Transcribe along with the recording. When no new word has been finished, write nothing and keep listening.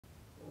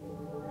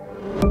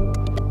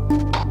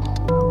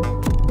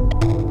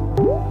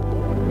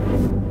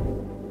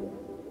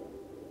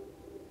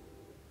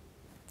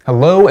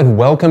Hello and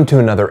welcome to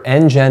another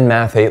NGen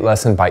Math 8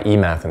 lesson by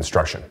eMath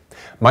Instruction.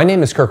 My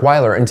name is Kirk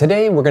Weiler and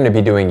today we're going to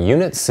be doing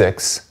Unit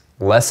 6,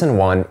 Lesson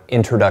 1,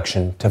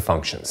 Introduction to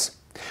Functions.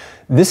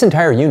 This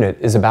entire unit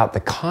is about the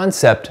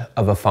concept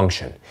of a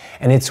function,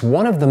 and it's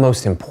one of the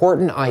most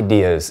important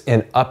ideas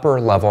in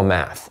upper level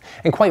math.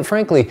 And quite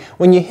frankly,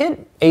 when you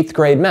hit 8th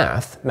grade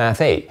math,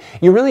 Math 8,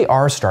 you really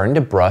are starting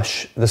to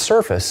brush the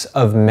surface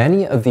of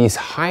many of these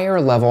higher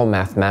level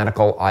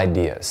mathematical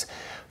ideas.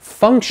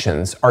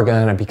 Functions are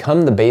going to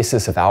become the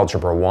basis of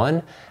Algebra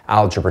 1,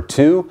 Algebra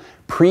 2,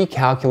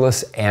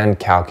 pre-calculus, and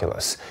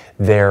calculus.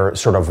 They're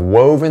sort of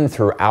woven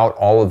throughout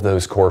all of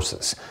those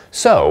courses.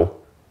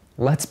 So,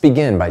 let's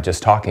begin by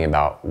just talking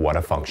about what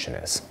a function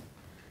is.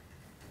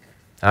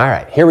 All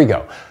right, here we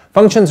go.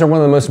 Functions are one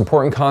of the most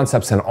important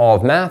concepts in all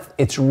of math.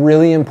 It's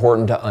really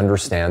important to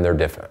understand their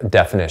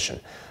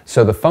definition.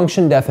 So the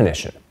function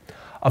definition.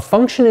 A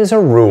function is a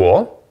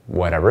rule,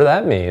 whatever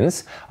that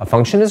means. A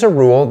function is a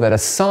rule that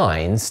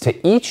assigns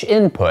to each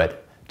input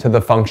to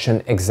the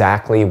function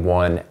exactly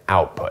one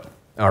output.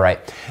 All right.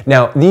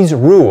 Now, these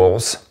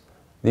rules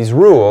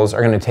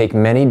are going to take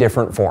many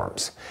different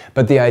forms,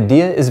 but the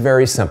idea is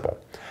very simple.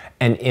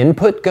 An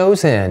input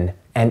goes in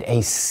and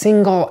a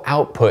single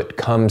output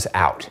comes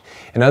out.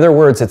 In other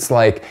words, it's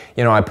like,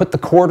 I put the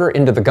quarter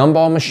into the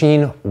gumball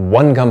machine,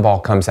 one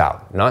gumball comes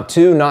out. Not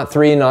two, not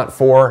three, not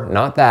four,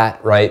 not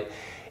that, right?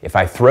 If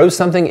I throw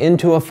something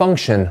into a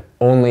function,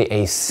 only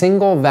a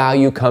single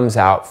value comes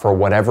out for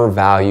whatever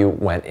value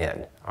went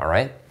in, all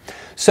right?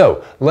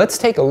 So let's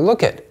take a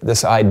look at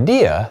this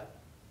idea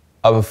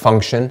of a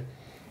function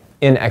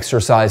in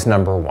exercise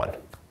number 1.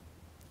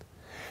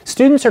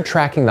 Students are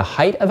tracking the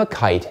height of a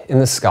kite in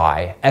the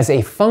sky as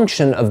a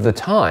function of the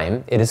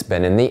time it has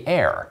been in the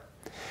air.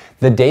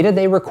 The data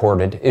they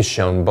recorded is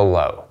shown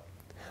below.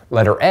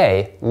 Letter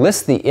A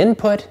lists the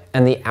input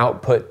and the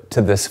output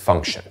to this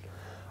function.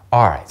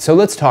 All right, so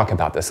let's talk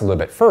about this a little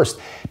bit. First,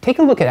 take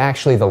a look at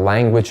actually the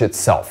language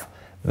itself.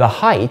 The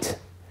height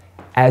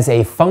as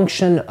a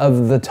function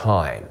of the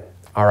time.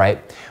 All right,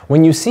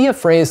 when you see a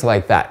phrase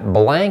like that,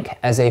 blank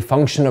as a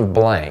function of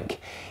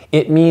blank,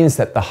 it means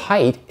that the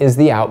height is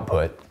the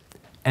output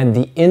and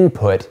the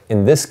input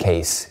in this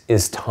case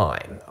is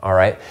time. All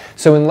right,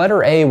 so in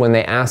letter A, when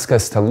they ask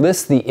us to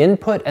list the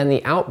input and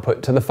the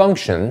output to the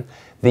function,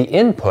 the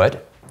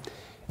input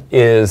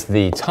is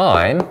the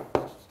time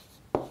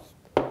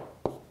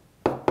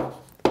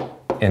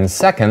in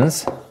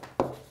seconds,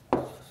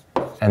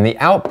 and the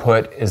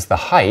output is the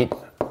height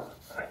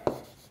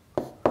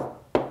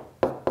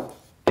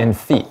in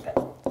feet.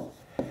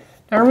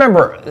 Now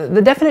remember,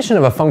 the definition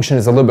of a function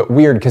is a little bit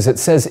weird because it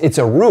says it's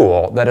a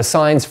rule that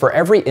assigns for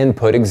every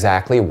input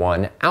exactly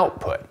one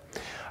output.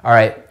 All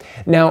right,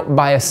 now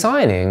by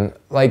assigning,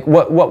 like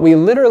what we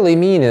literally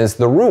mean is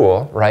the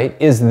rule, right,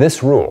 is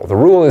this rule. The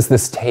rule is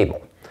this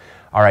table.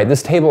 All right,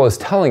 this table is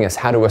telling us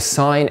how to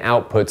assign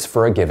outputs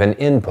for a given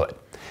input.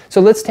 So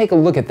let's take a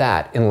look at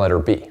that in letter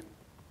B.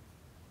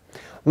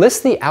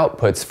 List the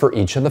outputs for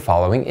each of the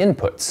following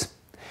inputs.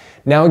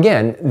 Now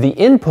again, the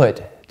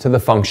input to the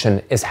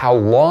function is how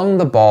long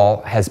the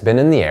ball has been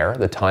in the air,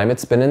 the time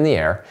it's been in the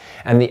air,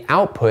 and the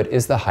output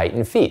is the height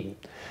in feet.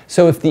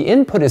 So if the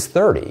input is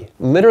 30,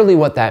 literally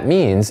what that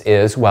means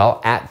is,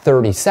 well, at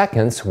 30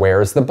 seconds,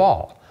 where is the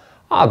ball?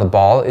 The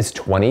ball is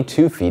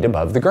 22 feet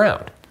above the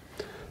ground.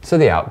 So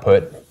the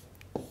output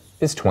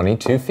is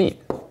 22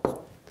 feet,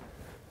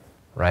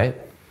 right?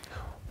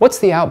 What's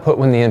the output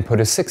when the input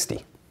is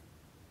 60?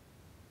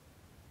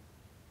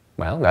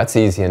 Well, that's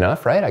easy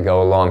enough, right? I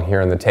go along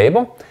here in the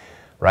table,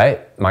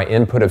 right? My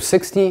input of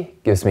 60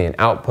 gives me an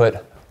output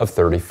of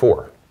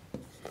 34.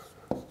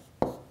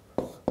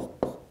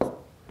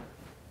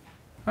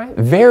 Right?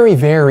 Very,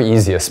 very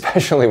easy,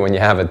 especially when you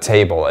have a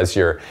table as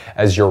your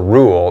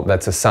rule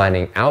that's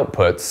assigning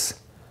outputs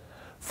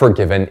for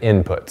given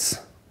inputs.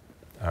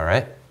 All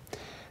right?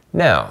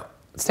 Now,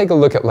 let's take a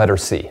look at letter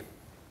C.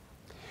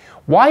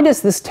 Why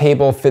does this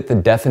table fit the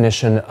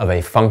definition of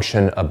a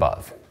function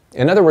above?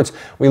 In other words,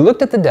 we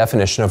looked at the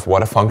definition of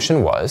what a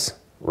function was,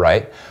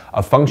 right?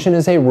 A function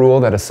is a rule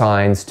that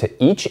assigns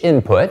to each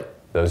input,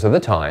 those are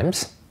the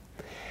times,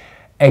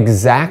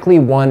 exactly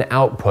one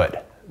output,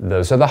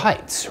 those are the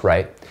heights,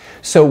 right?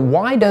 So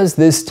why does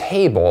this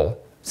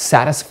table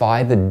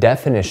satisfy the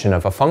definition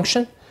of a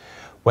function?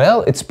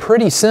 Well, it's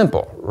pretty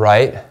simple,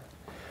 right?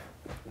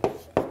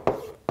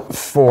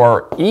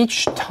 For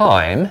each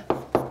time,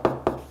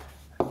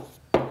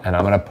 and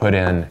I'm going to put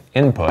in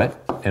input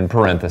in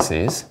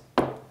parentheses,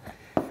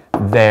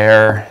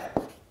 there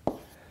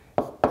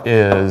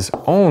is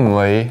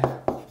only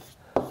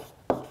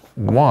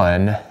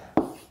one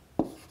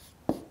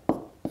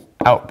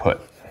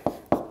output,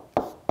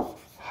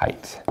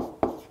 height.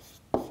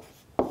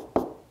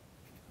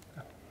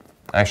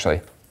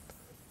 Actually,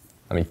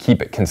 let me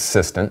keep it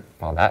consistent.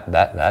 Well, that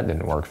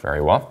didn't work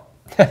very well.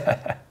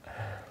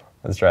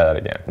 Let's try that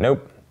again.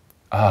 Nope.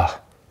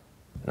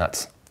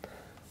 Nuts.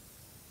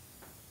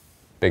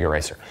 Big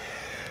eraser.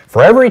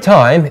 For every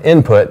time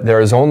input,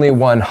 there is only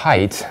one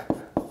height,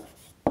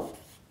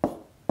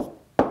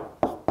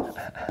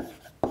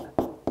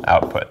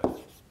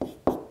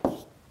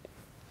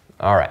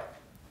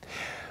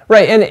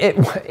 Right, and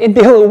it'd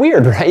be a little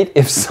weird, right?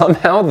 If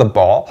somehow the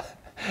ball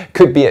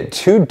could be at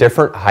two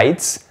different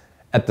heights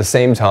at the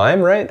same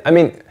time, right? I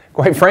mean,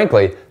 quite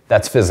frankly,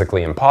 that's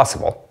physically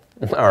impossible.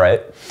 All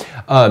right.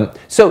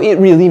 So it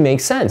really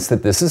makes sense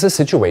that this is a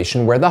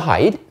situation where the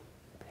height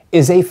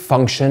is a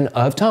function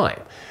of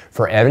time.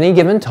 For any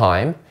given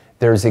time,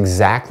 there's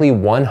exactly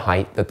one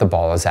height that the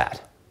ball is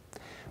at.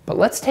 But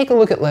let's take a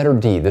look at letter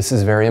D. This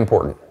is very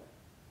important.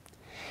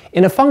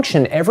 In a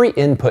function, every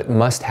input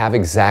must have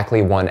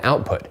exactly one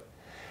output.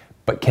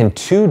 But can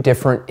two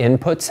different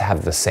inputs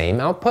have the same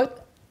output?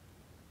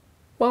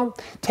 Well,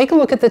 take a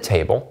look at the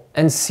table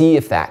and see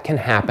if that can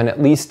happen,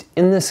 at least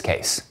in this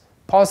case.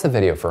 Pause the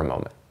video for a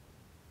moment.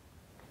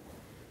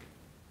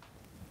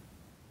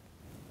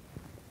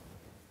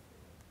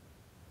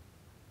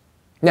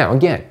 Now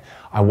again,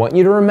 I want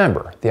you to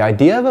remember, the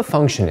idea of a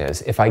function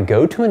is if I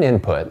go to an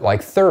input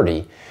like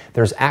 30,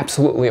 there's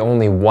absolutely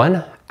only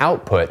one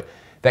output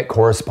that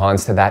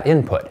corresponds to that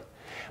input.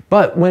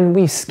 But when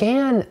we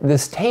scan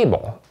this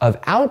table of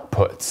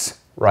outputs,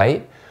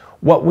 right,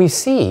 what we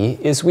see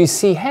is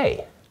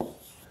hey,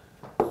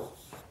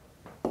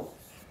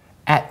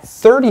 at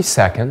 30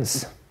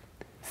 seconds,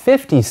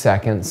 50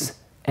 seconds,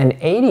 and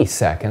 80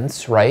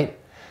 seconds, right,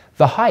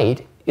 the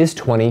height is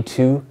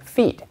 22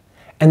 feet.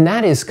 And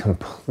that is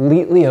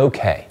completely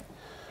okay.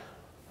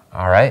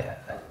 All right?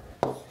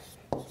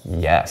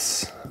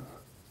 Yes.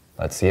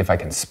 Let's see if I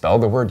can spell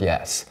the word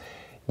yes.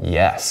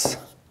 Yes.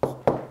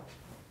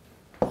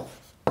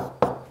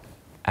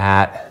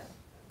 At,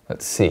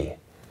 let's see,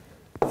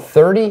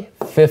 30,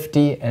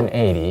 50, and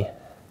 80,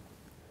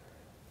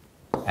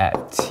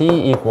 at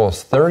t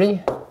equals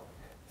 30,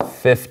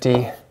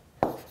 50,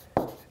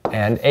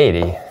 and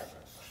 80,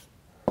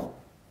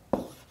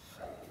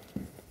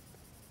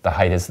 the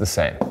height is the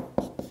same.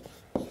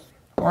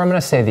 Or I'm going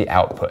to say the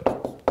output.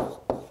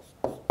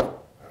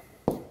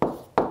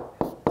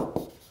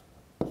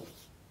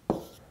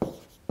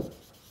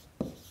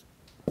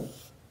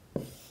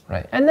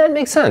 Right, and that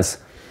makes sense.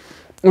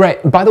 Right,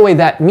 by the way,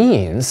 that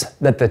means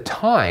that the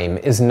time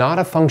is not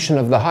a function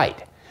of the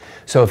height.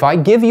 So if I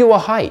give you a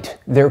height,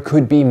 there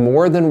could be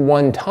more than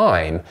one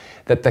time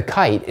that the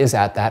kite is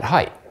at that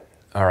height.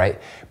 All right,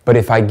 but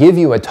if I give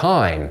you a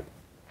time,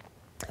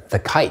 the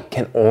kite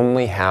can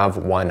only have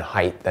one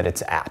height that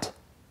it's at.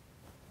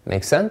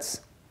 Make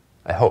sense?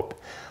 I hope.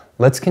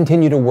 Let's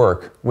continue to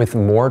work with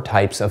more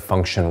types of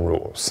function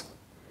rules.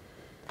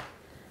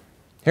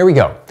 Here we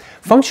go.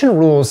 Function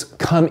rules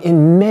come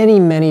in many,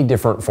 many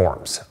different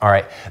forms. All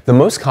right, the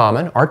most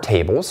common are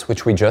tables,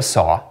 which we just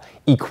saw,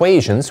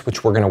 equations,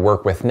 which we're going to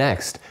work with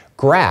next,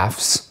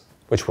 graphs,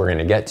 which we're going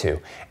to get to,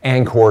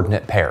 and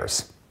coordinate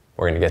pairs.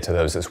 We're going to get to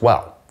those as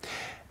well.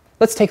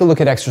 Let's take a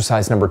look at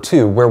exercise number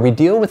 2, where we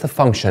deal with a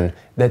function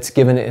that's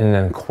given in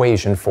an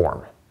equation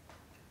form.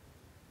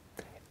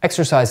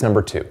 Exercise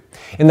number 2.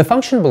 In the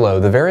function below,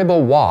 the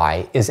variable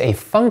y is a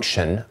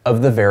function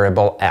of the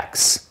variable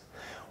x.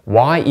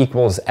 Y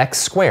equals x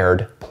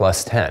squared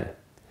plus 10.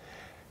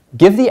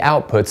 Give the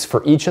outputs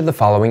for each of the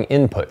following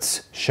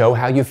inputs. Show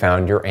how you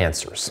found your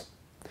answers.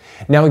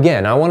 Now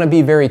again, I want to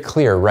be very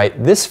clear,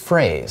 right? This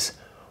phrase,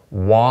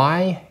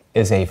 y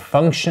is a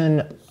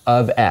function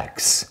of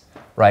x,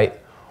 right?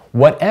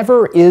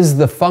 Whatever is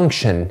the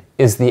function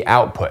is the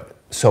output.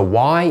 So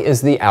y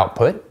is the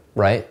output,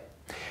 right?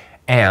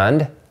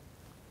 And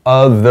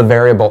of the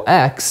variable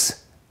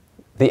x,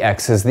 the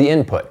x is the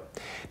input.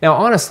 Now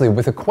honestly,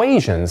 with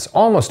equations,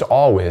 almost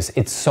always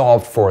it's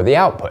solved for the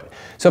output.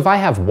 So if I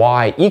have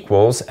y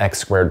equals x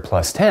squared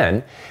plus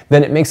 10,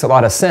 then it makes a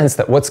lot of sense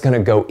that what's going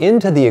to go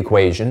into the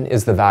equation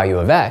is the value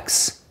of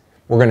x.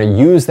 We're going to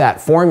use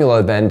that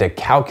formula then to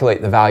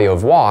calculate the value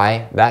of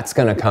y. That's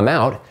going to come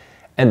out,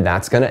 and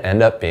that's going to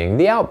end up being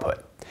the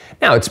output.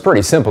 Now it's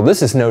pretty simple.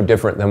 This is no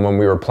different than when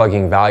we were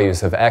plugging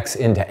values of x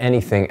into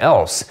anything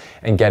else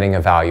and getting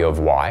a value of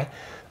y.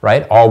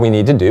 Right? All we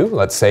need to do,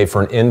 let's say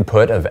for an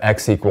input of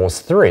x equals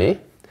 3,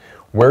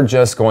 we're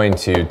just going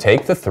to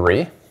take the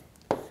 3,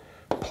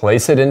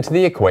 place it into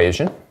the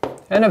equation,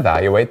 and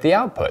evaluate the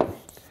output.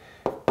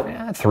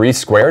 3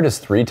 squared is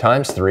 3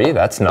 times 3,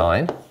 that's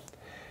 9.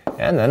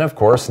 And then, of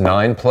course,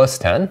 9 plus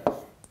 10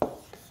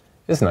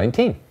 is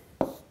 19.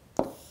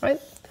 Right?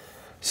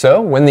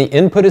 So when the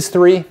input is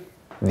 3,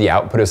 the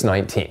output is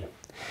 19.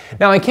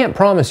 Now, I can't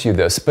promise you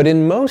this, but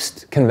in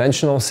most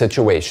conventional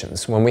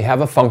situations, when we have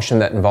a function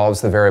that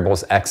involves the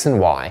variables x and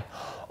y,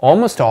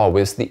 almost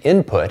always the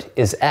input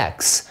is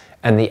x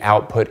and the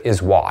output is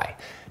y.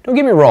 Don't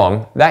get me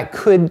wrong, that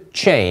could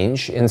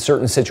change in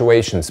certain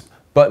situations,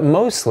 but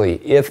mostly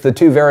if the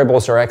two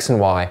variables are x and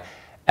y,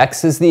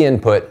 x is the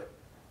input,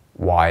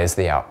 y is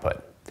the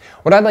output.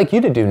 What I'd like you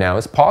to do now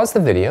is pause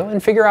the video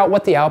and figure out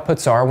what the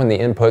outputs are when the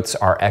inputs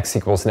are x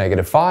equals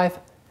 -5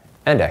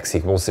 and x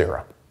equals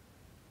 0.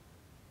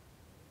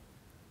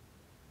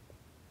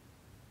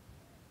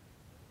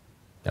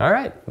 All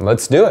right,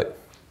 let's do it.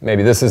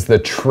 Maybe this is the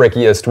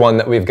trickiest one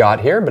that we've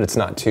got here, but it's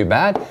not too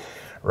bad,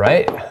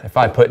 right? If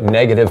I put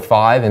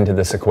 -5 into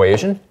this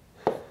equation,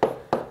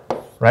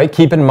 right?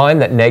 Keep in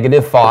mind that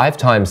 -5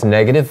 times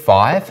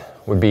 -5,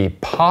 would be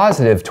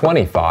positive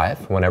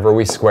 25. Whenever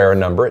we square a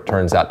number, it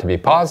turns out to be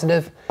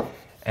positive,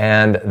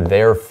 and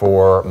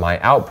therefore my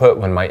output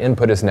when my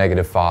input is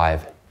negative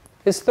 5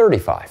 is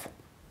 35.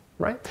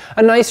 Right?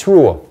 A nice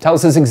rule.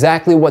 Tells us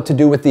exactly what to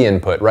do with the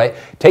input, right?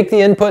 Take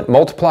the input,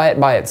 multiply it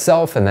by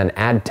itself, and then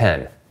add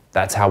 10.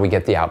 That's how we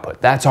get the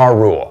output. That's our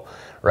rule,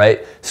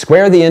 right?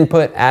 Square the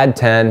input, add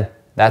 10.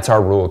 That's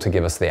our rule to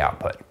give us the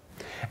output.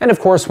 And of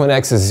course, when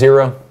x is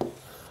 0,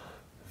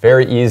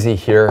 very easy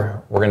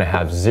here. We're going to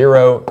have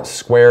 0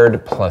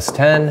 squared plus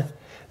 10.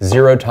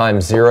 0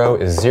 times 0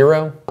 is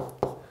 0.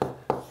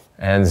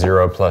 And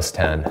 0 plus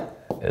 10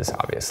 is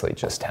obviously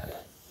just 10.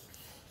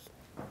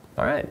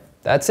 All right.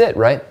 That's it,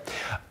 right?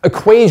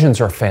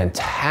 Equations are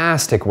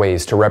fantastic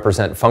ways to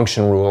represent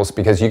function rules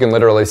because you can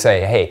literally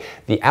say, hey,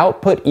 the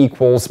output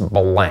equals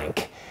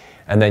blank.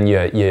 And then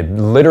you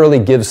literally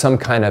give some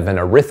kind of an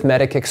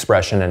arithmetic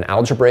expression, an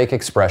algebraic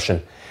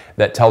expression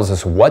that tells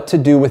us what to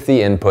do with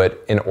the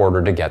input in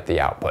order to get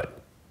the output.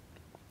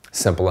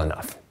 Simple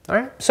enough. All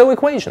right, so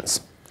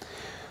equations.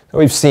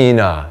 We've seen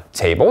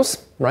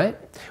tables, right?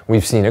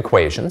 We've seen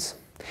equations.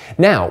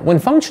 Now, when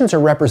functions are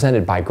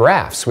represented by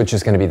graphs, which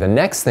is going to be the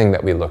next thing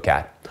that we look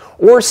at,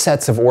 or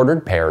sets of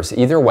ordered pairs,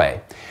 either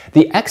way,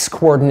 the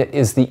x-coordinate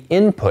is the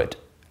input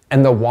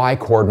and the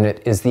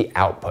y-coordinate is the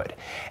output.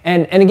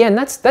 And again,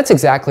 that's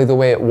exactly the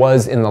way it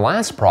was in the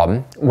last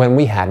problem when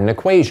we had an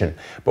equation.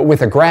 But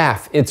with a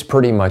graph, it's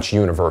pretty much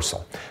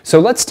universal. So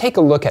let's take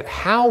a look at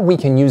how we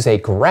can use a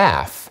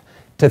graph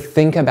to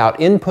think about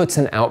inputs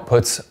and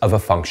outputs of a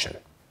function.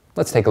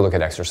 Let's take a look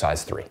at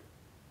exercise 3.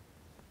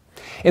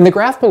 In the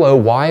graph below,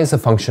 y is a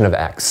function of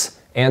x.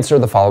 Answer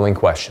the following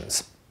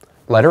questions.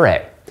 Letter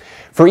A.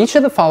 For each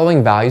of the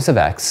following values of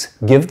x,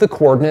 give the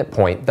coordinate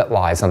point that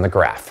lies on the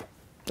graph.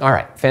 All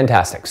right,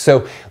 fantastic.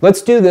 So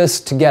let's do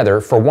this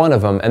together for one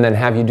of them and then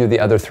have you do the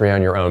other 3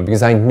 on your own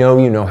because I know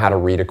you know how to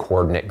read a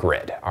coordinate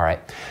grid. All right,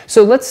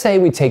 so let's say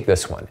we take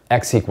this one,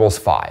 x equals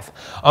 5.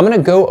 I'm going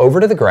to go over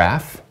to the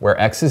graph where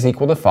x is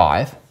equal to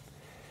 5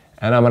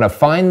 and I'm going to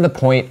find the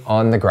point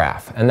on the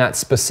graph, and that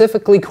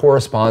specifically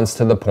corresponds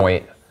to the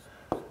point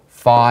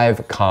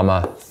 5,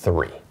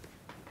 3.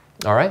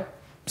 All right,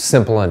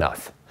 simple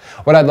enough.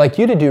 What I'd like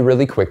you to do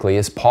really quickly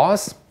is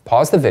pause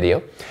the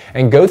video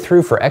and go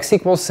through for x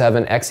equals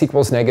 7, x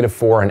equals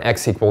 -4, and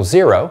x equals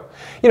 0.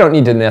 You don't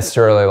need to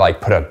necessarily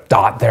like put a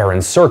dot there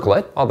and circle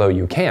it, although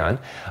you can.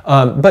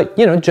 But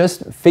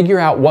just figure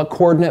out what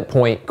coordinate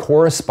point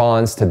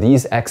corresponds to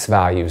these x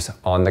values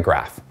on the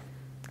graph.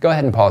 Go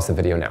ahead and pause the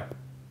video now.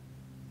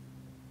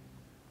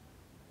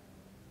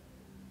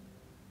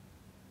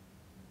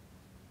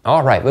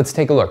 All right, let's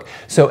take a look.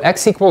 So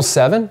x equals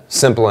 7,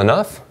 simple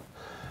enough.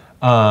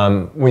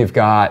 We've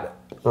got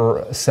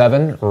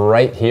 7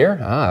 right here.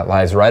 It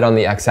lies right on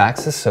the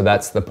x-axis, so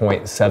that's the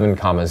point 7,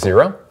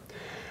 0.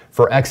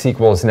 For x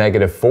equals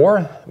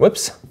 -4,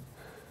 whoops,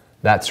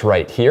 that's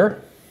right here,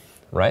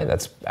 right?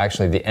 That's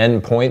actually the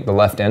end point, the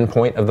left end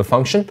point of the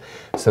function.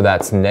 So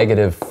that's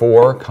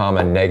 -4,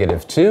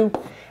 -2.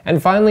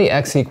 And finally,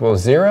 x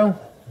equals 0.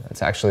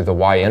 That's actually the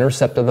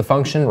y-intercept of the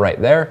function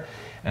right there.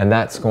 And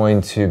that's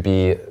going to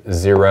be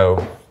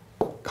 0,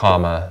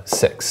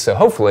 6. So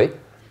hopefully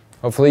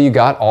you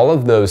got all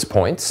of those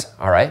points,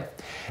 all right?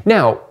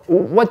 Now,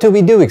 what do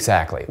we do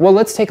exactly? Well,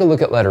 let's take a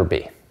look at letter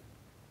B.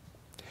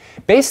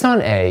 Based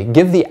on A,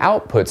 give the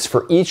outputs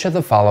for each of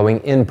the following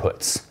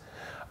inputs.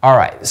 All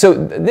right, so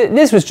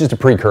this was just a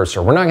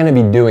precursor. We're not going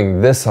to be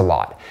doing this a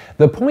lot.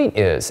 The point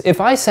is,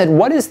 if I said,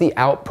 what is the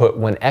output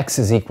when x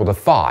is equal to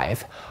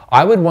 5,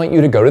 I would want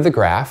you to go to the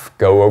graph,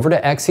 go over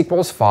to x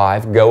equals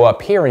 5, go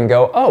up here and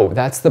go, oh,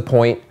 that's the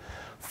point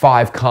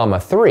 5,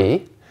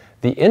 3.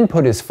 The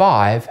input is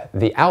 5,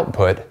 the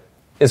output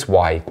is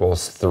y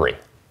equals 3.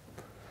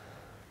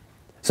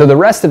 So the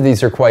rest of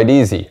these are quite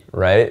easy,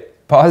 right?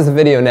 Pause the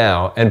video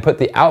now and put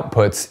the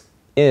outputs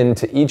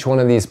into each one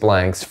of these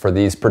blanks for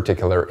these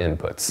particular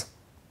inputs.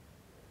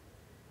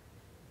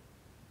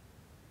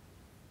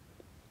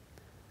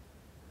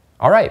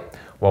 All right,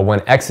 well,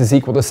 when x is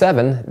equal to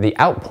 7, the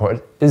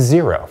output is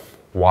 0,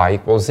 y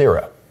equals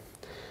 0.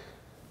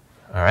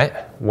 All right,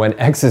 when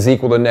x is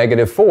equal to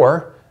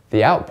 -4,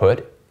 the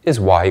output is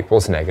y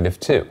equals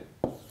 -2.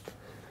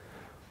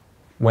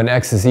 When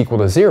x is equal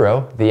to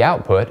 0, the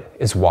output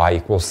is y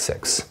equals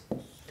 6.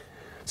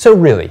 So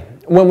really,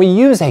 when we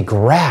use a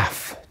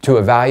graph to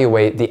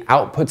evaluate the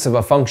outputs of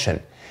a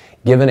function,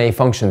 given a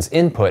function's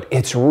input,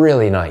 it's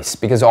really nice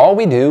because all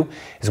we do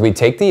is we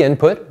take the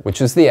input, which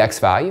is the x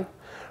value,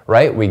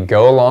 right? We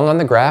go along on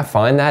the graph,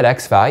 find that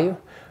x value,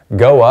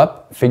 go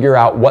up, figure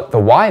out what the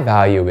y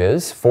value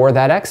is for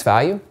that x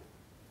value,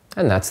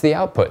 and that's the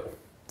output.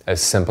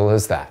 As simple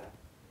as that.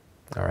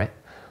 All right,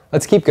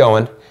 let's keep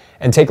going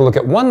and take a look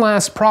at one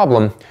last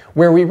problem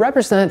where we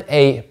represent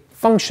a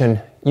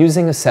function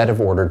using a set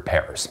of ordered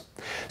pairs.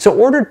 So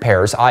ordered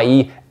pairs,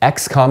 i.e.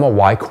 x,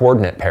 y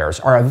coordinate pairs,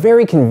 are a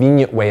very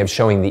convenient way of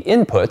showing the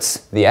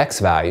inputs, the x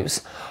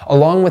values,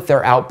 along with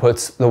their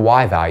outputs, the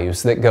y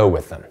values that go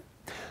with them.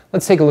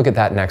 Let's take a look at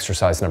that in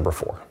exercise number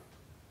 4.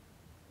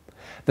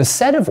 The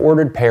set of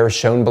ordered pairs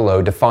shown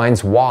below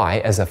defines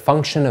y as a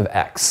function of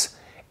x.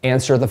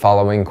 Answer the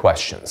following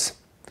questions.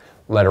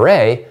 Letter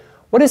A,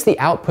 what is the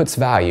output's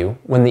value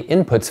when the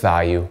input's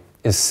value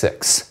is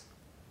 6?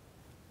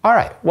 All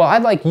right, well,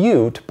 I'd like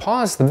you to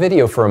pause the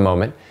video for a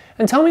moment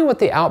and tell me what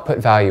the output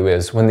value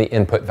is when the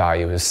input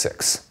value is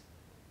 6.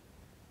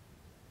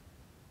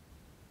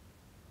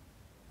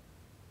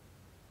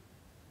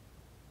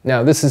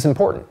 Now, this is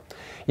important.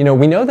 You know,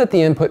 we know that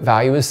the input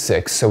value is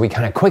 6, so we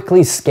kind of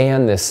quickly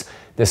scan this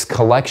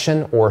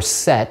collection or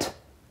set.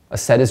 A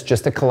set is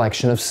just a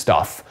collection of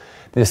stuff.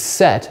 This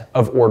set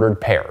of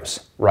ordered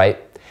pairs, right?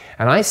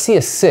 And I see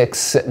a 6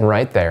 sitting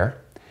right there,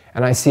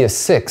 and I see a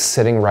 6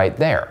 sitting right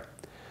there.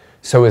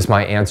 So is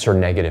my answer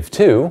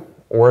 -2,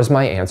 or is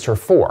my answer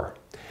 4?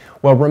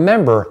 Well,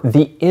 remember,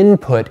 the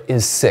input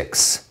is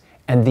 6,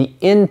 and the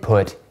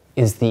input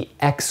is the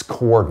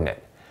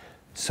x-coordinate.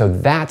 So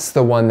that's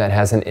the one that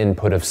has an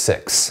input of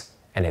 6,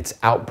 and its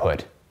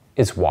output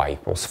is y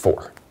 =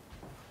 4.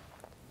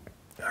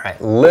 All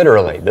right,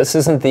 literally, this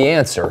isn't the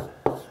answer.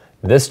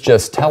 This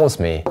just tells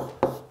me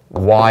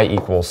y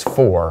 =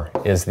 4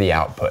 is the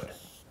output.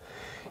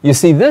 You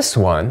see this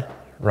one,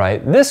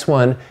 right? This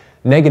one,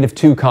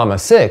 -2,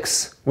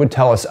 6, would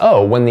tell us,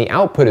 oh, when the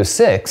output is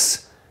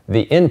 6,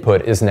 the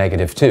input is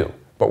 -2.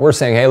 But we're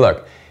saying, hey,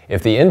 look,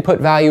 if the input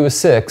value is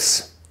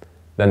 6,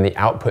 then the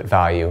output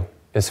value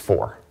is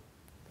 4.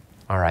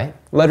 All right,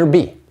 letter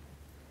B.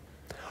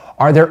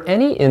 Are there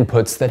any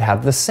inputs that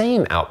have the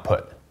same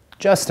output?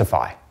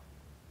 Justify.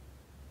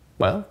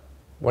 Well,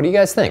 what do you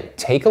guys think?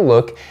 Take a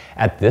look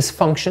at this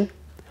function.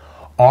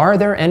 Are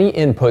there any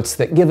inputs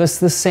that give us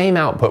the same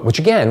output? Which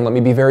again, let me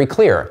be very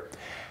clear.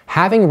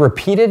 Having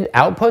repeated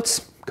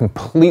outputs,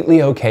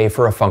 completely okay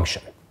for a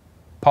function.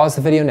 Pause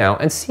the video now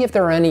and see if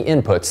there are any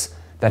inputs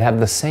that have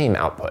the same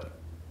output.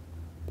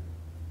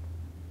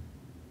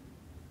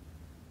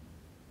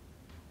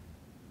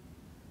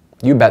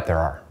 You bet there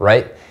are,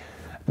 right?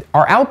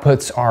 Our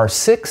outputs are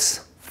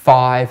 6,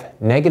 5,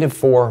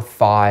 -4,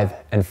 5,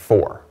 and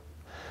 4.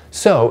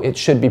 So it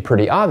should be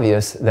pretty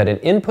obvious that an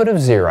input of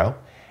 0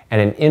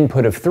 and an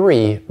input of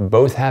 3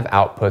 both have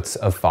outputs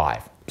of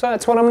 5. So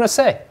that's what I'm going to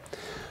say,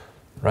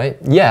 right?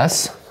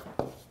 Yes,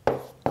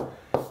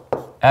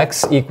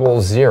 x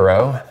 =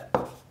 0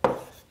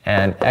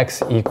 and x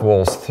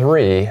 =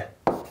 3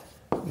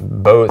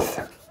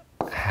 both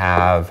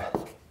have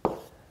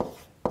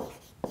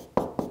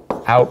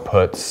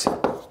outputs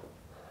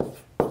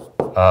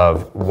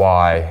of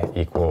y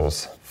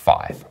 =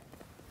 5.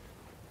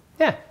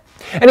 Yeah.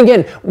 And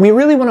again, we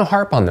really want to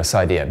harp on this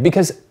idea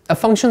because a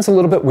function's a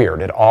little bit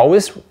weird. It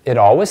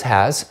always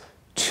has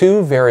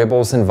two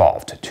variables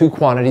involved, two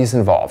quantities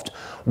involved.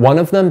 One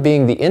of them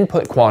being the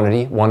input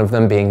quantity, one of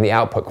them being the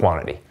output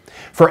quantity.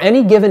 For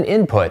any given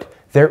input,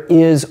 there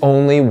is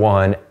only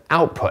one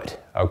output,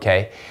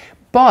 okay?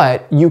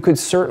 But you could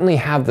certainly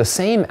have the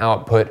same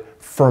output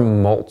for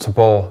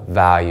multiple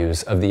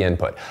values of the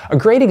input. A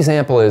great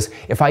example is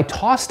if I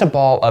tossed a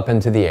ball up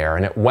into the air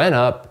and it went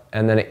up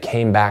and then it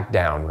came back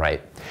down,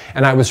 right?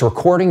 And I was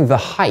recording the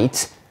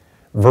height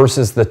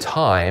versus the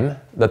time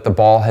that the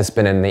ball has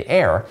been in the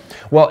air.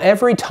 Well,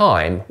 every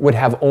time would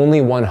have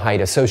only one height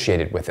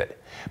associated with it.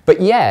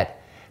 But yet,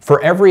 for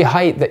every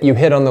height that you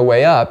hit on the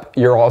way up,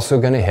 you're also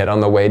going to hit on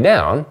the way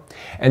down.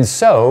 And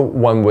so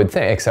one would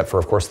think, except for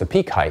of course the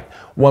peak height,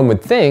 one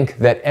would think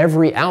that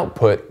every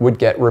output would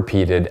get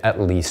repeated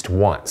at least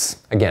once.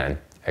 Again,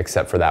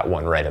 except for that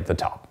one right at the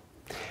top.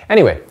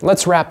 Anyway,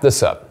 let's wrap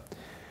this up.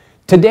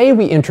 Today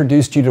we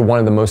introduced you to one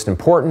of the most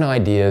important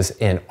ideas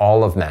in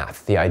all of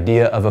math, the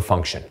idea of a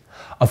function.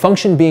 A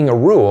function being a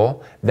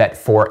rule that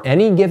for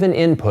any given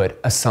input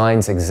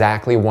assigns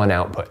exactly one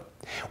output.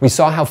 We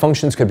saw how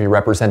functions could be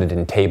represented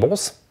in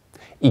tables,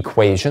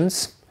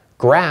 equations,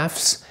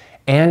 graphs,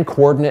 and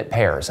coordinate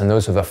pairs. And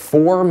those are the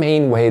four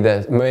main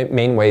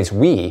ways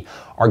we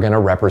are going to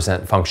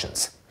represent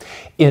functions.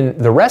 In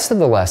the rest of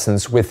the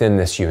lessons within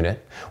this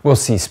unit, we'll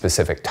see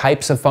specific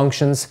types of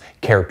functions,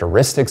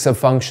 characteristics of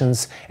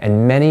functions,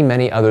 and many,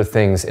 many other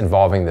things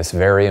involving this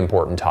very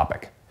important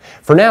topic.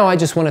 For now, I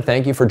just want to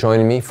thank you for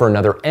joining me for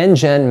another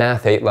NGen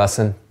Math 8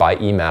 lesson by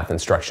eMath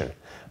Instruction.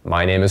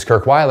 My name is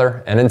Kirk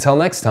Weiler, and until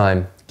next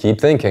time,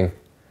 keep thinking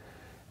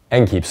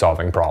and keep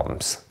solving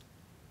problems.